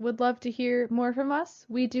guys would love to hear more from us,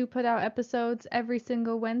 we do put out episodes every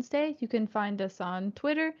single Wednesday. You can find us on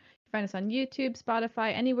Twitter, find us on YouTube,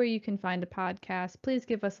 Spotify, anywhere you can find a podcast. Please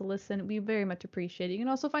give us a listen. We very much appreciate it. You can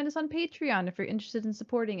also find us on Patreon if you're interested in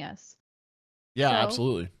supporting us. Yeah, So,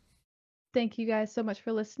 absolutely. Thank you guys so much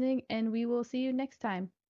for listening, and we will see you next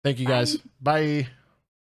time. Thank you Bye. guys. Bye.